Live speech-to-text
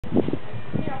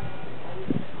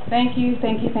Thank you,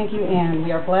 Anne.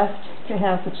 We are blessed to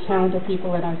have such talented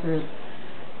people in our group.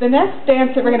 The next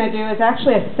dance that we're going to do is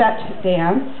actually a set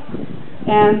dance.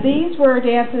 And these were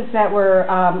dances that were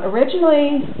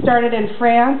originally started in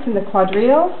France in the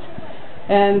quadrilles.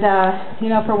 And, you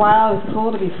know, for a while it was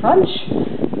cool to be French.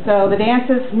 So the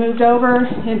dances moved over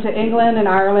into England and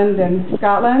Ireland and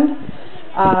Scotland,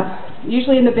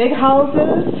 usually in the big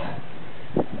houses.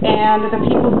 And the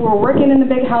people who were working in the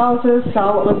big houses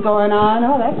saw what was going on.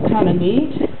 Oh, that's kind of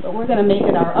neat, but we're going to make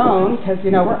it our own because,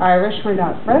 you know, we're Irish, we're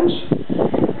not French.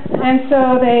 And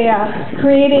so they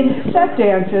created set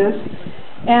dances,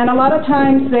 and a lot of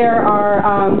times they're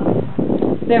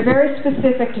very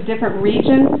specific to different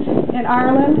regions in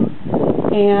Ireland.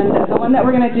 And the one that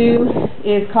we're going to do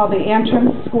is called the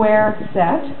Valley-Antrim Square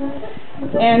Set.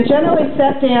 And generally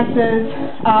set dances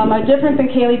are different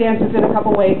than ceili dances in a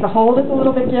couple ways. The hold is a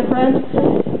little bit different.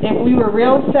 If we were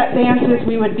real set dances,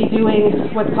 we would be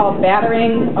doing what's called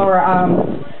battering or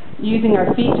using our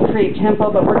feet to create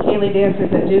tempo, but we're ceili dancers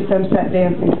that do some set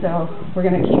dancing, so we're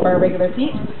going to keep our regular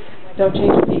feet. Don't change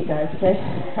your feet, guys, okay?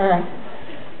 All right.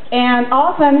 And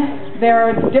often there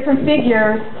are different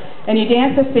figures, and you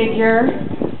dance a figure,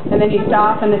 and then you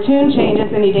stop, and the tune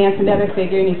changes, and you dance another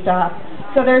figure, and you stop.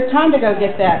 So there's time to go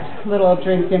get that little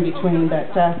drink in between, but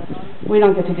we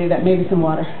don't get to do that. Maybe some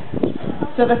water.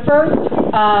 So the first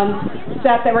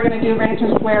set that we're going to do,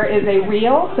 Valley-Antrim Square, is a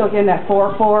reel. So again, that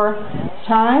 4/4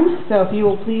 time. So if you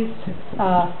will please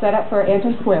set up for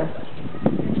Valley-Antrim Square.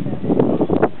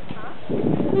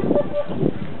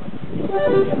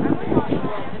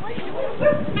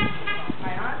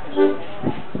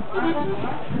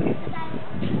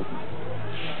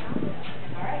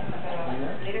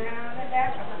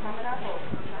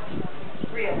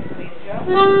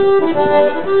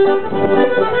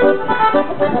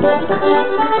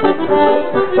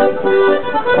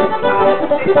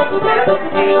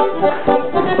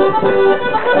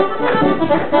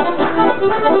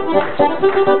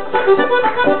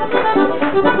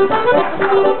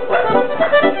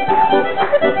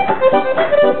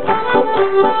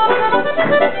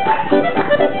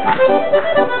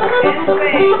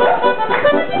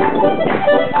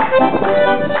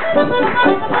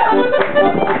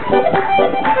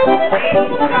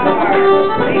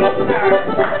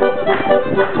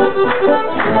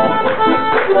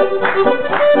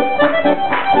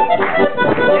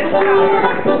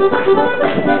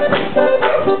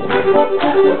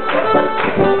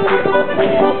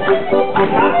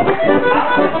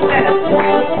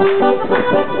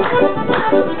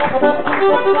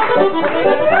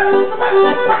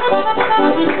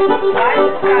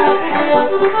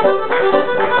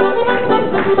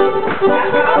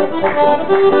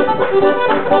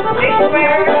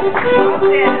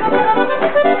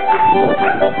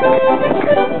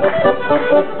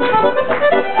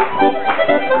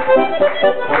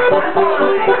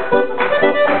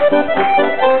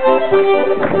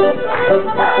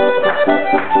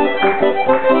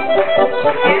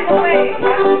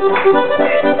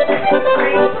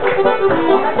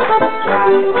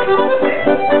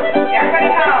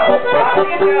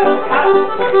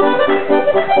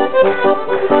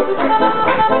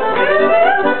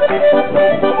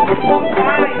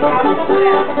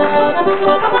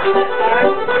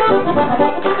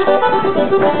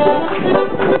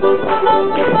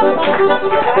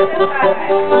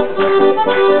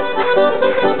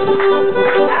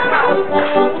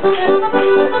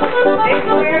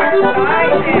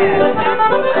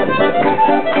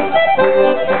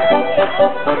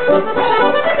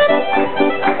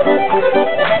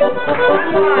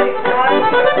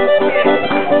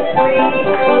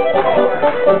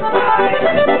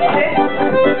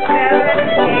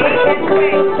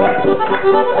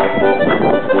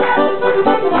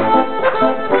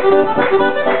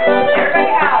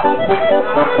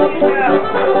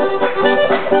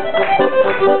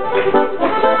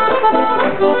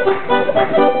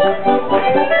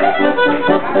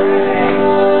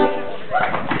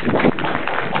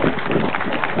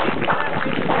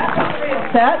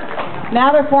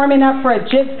 Now they're forming up for a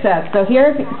jig set. So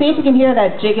here, see if you can hear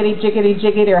that jiggity, jiggity,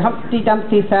 jiggity, or Humpty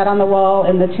Dumpty sat on the wall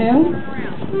in the tune.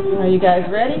 Are you guys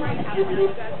ready?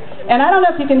 And I don't know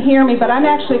if you can hear me, but I'm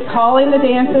actually calling the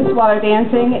dances while they're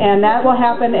dancing, and that will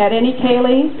happen at any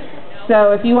ceili.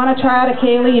 So if you want to try out a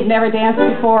ceili, you've never danced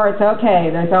before, it's okay.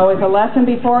 There's always a lesson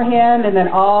beforehand, and then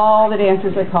all the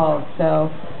dances are called.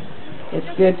 So it's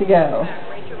good to go.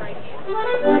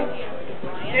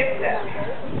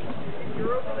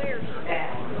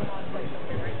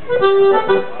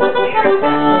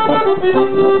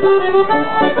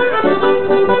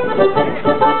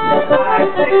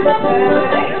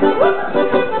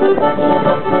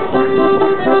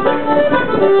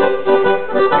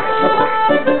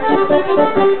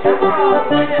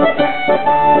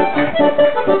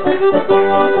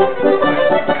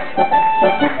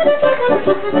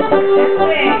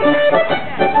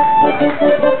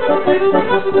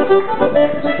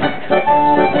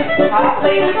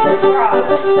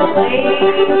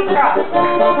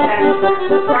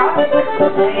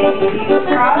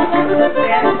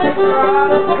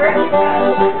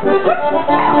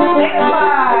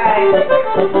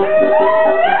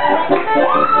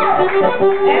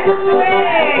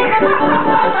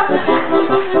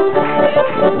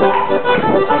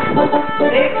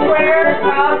 Big square,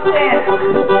 cross, dance.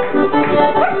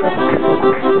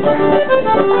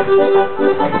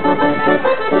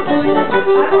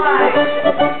 Unwind.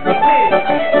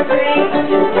 2, 3,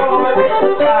 4,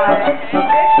 5,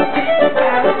 6,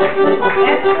 7,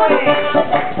 and swing.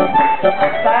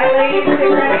 Side ladies,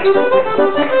 get ready.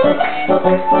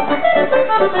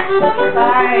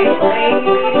 Side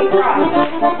lady, cross.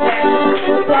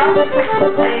 Cross,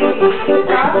 lady,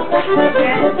 cross,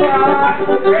 and cross,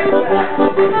 Risa.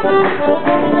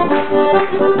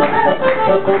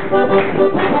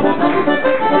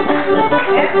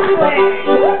 And swing.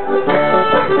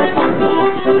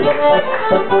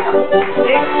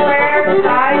 Big square,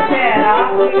 side 10. Off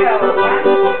we go. 1,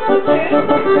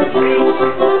 2, 3,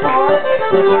 4,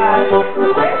 5,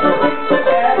 6,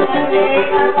 7,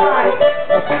 8, and 9.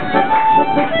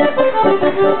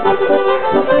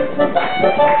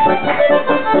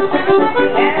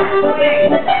 And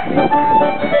swing.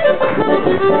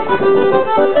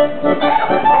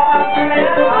 Off and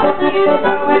off you go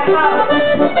and hop.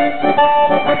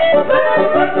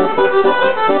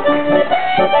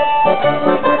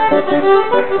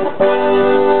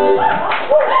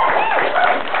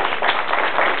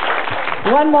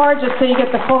 One more just so you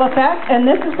get the full effect, and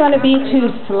this is going to be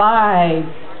to slide.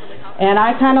 And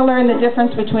I kind of learned the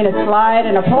difference between a slide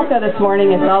and a polka this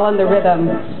morning. It's all in the rhythm.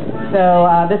 So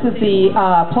this is the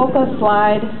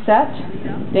polka-slide set,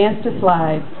 dance to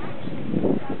slide.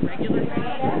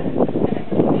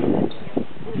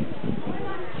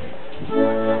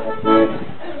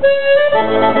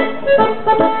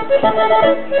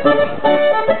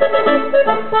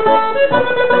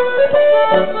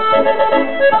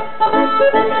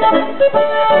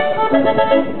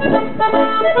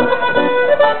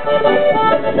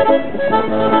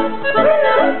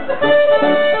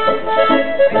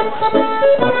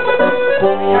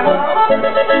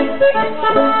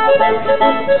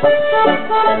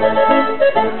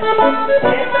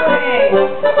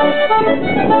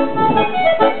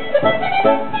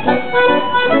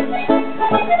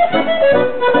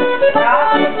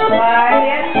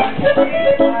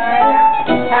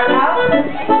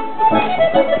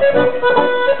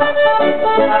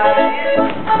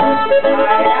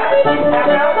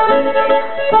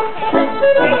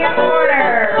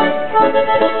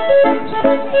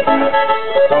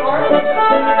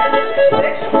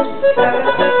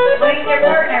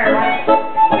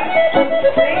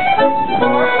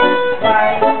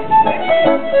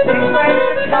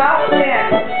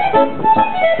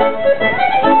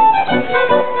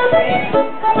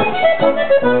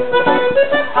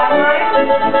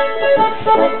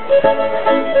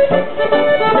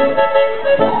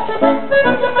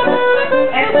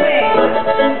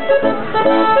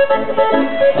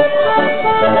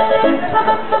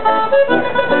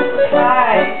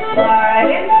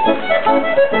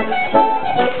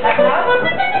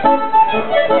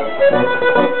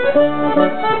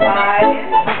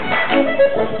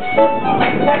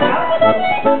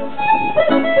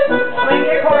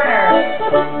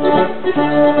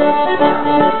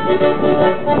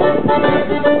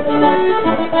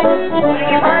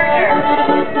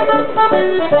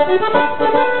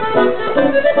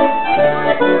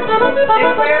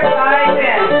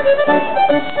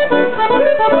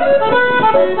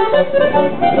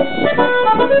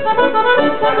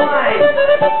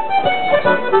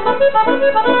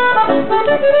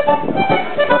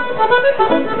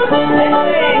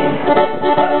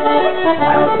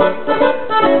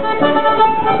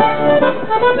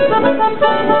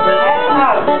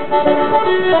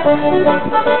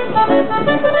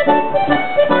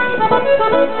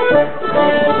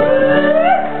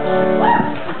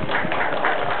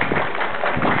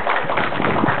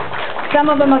 Some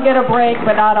of them will get a break,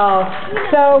 but not all.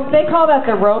 So they call that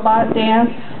the robot dance,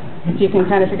 if you can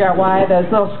kind of figure out why. Those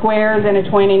little squares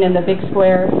intertwining in the big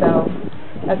square, so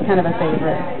that's kind of a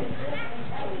favorite.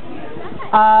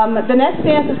 The next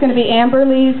dance is going to be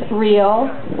Amberlee's Reel,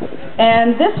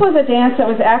 and this was a dance that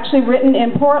was actually written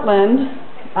in Portland.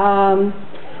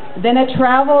 Then it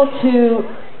traveled to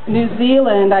New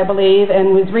Zealand, I believe,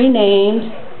 and was renamed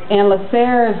and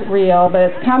Lasser's reel, but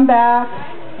it's come back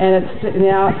and it's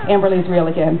now Amberlee's reel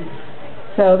again.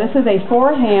 So this is a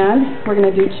 4-hand. We're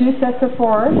going to do 2 sets of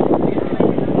 4s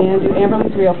and do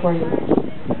Amberlee's reel for you.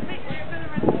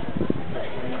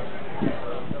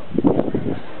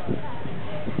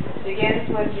 Begins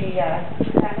with the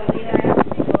second lead item.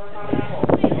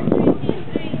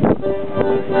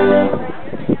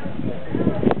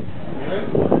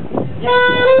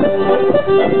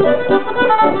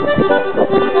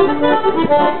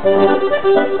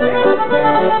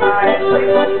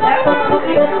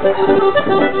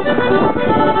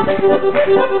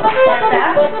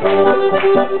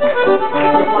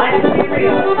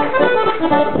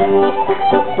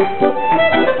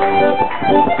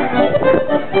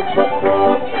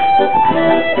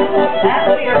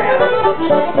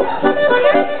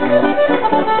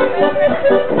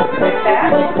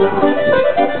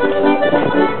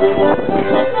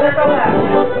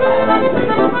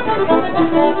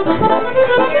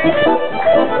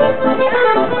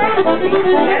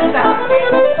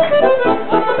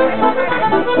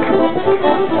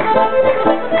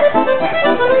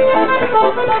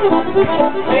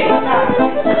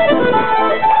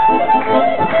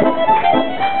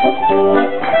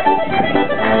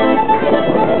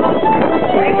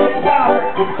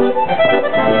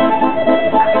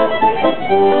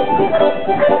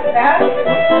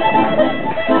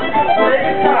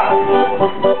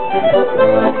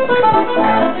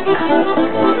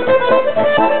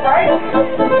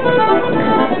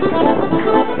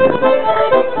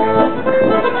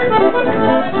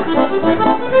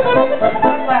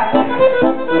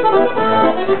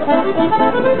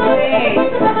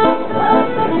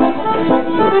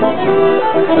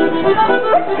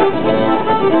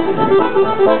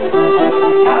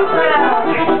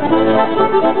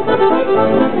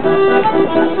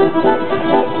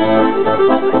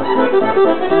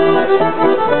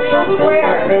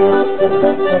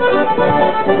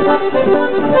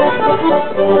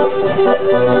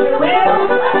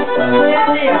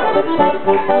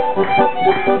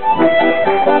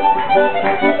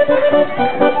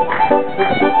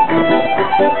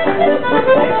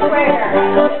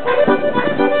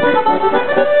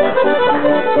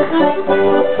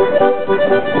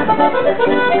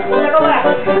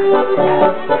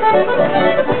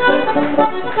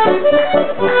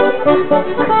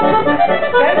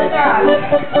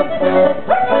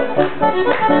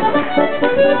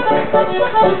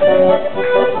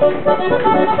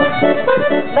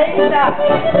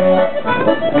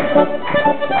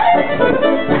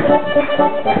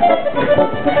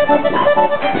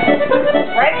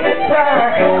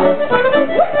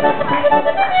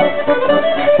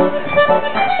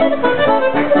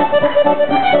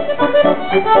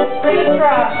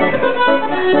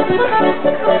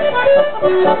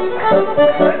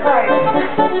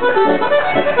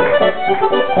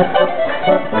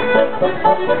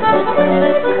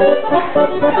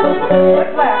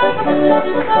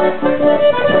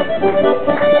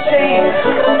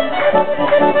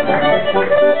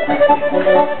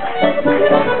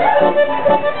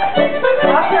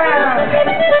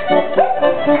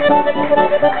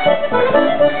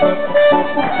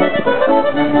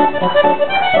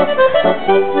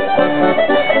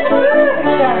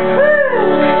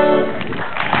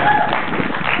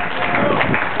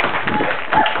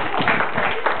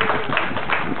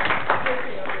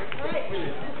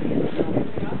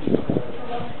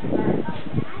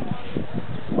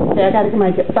 Okay, I got to get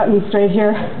my buttons straight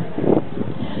here.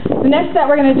 The next set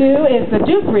we're going to do is the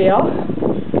Duke reel.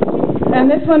 And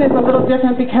this one is a little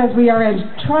different because we are in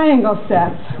triangle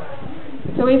sets.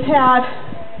 So we've had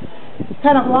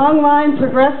kind of long line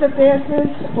progressive dances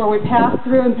where we pass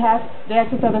through and dance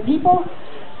with other people.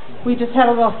 We just had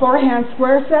a little 4-hand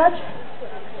square set.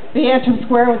 The Antrim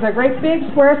Square was a great big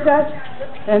square set,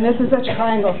 and this is a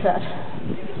triangle set.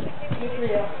 Duke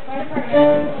reel.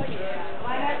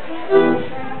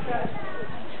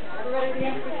 Everybody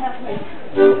dance with Kathleen.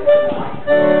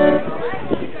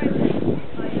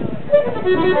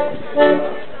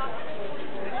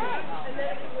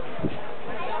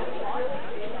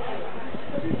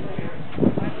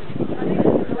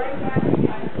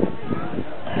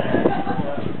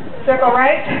 Circle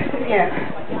right, again.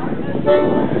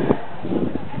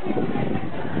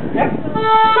 Yep.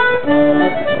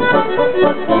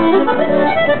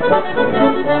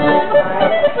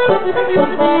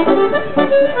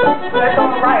 Circle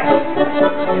right.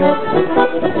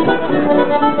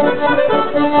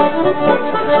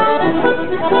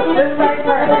 This side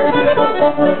partner.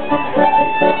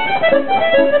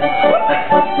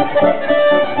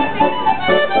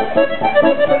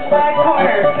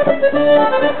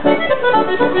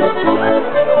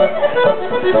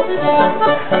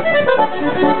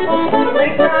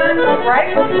 Return,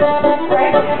 right,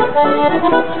 right,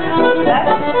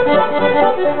 left,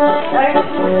 right,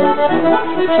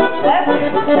 left,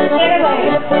 Italy.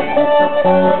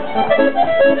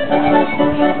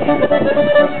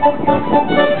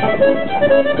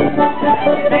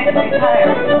 Makes me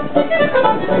tired.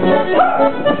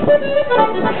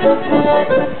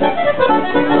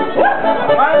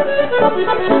 One,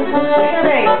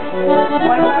 three,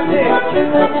 one, two.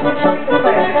 This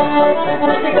way.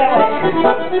 Speak that way.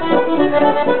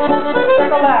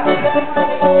 Circle left.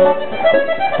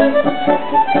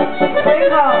 Bring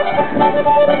home.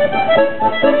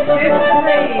 2,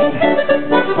 3.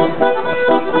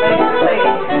 Make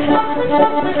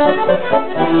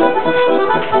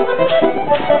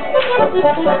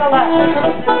Circle left.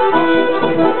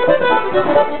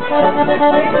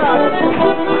 Bring home.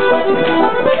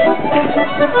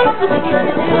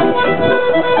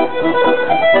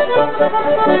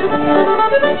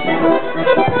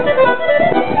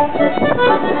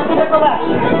 Circle left.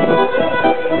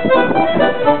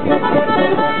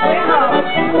 Bring home.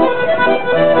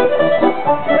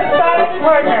 This side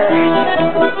partner.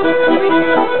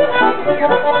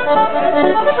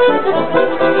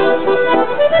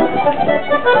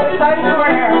 This side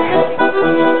corner.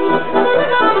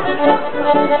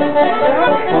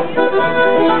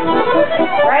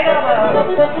 Right elbow.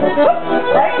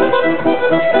 Right.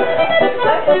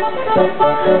 Left.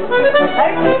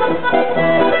 Right.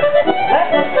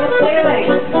 Left. Ceiling.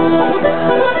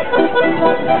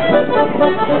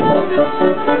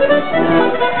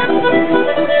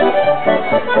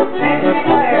 And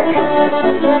fire.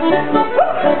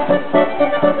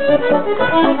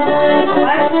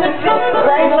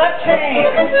 Right, left chain.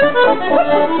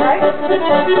 Right.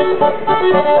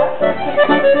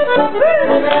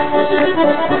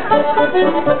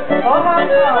 Hold on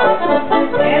now.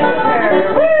 And there.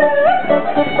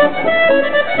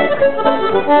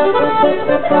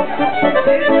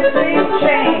 2, 3,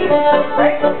 chain.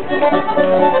 Right.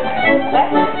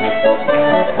 Left.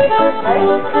 Right.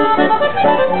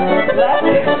 Left.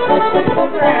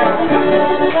 Round.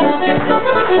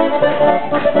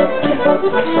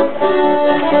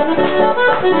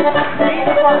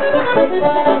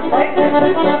 Right.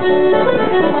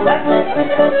 Left.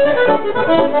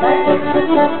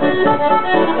 Right.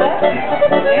 Left.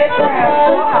 And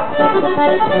round.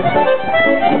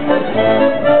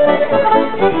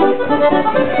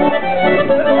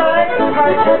 Good side, partner.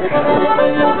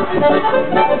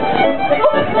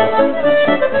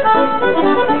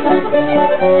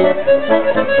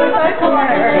 Side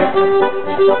corner.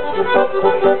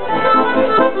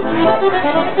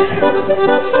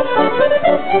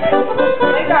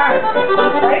 Link arm.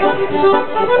 Right.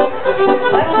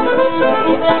 Left.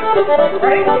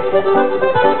 Right.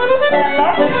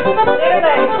 And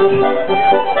left. Italy.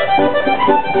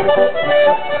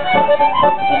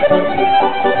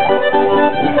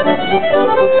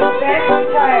 Back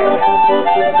tired.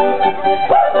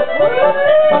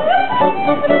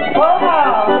 Hold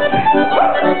on.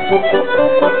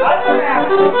 Up and out.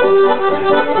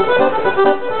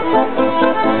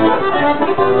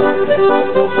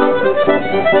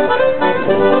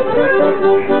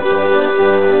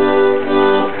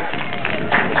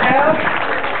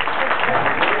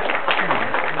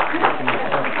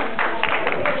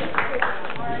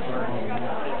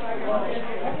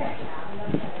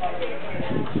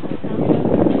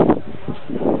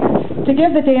 To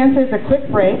give the dancers a quick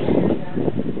break,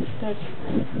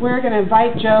 we're going to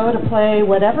invite Joe to play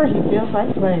whatever he feels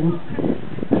like playing.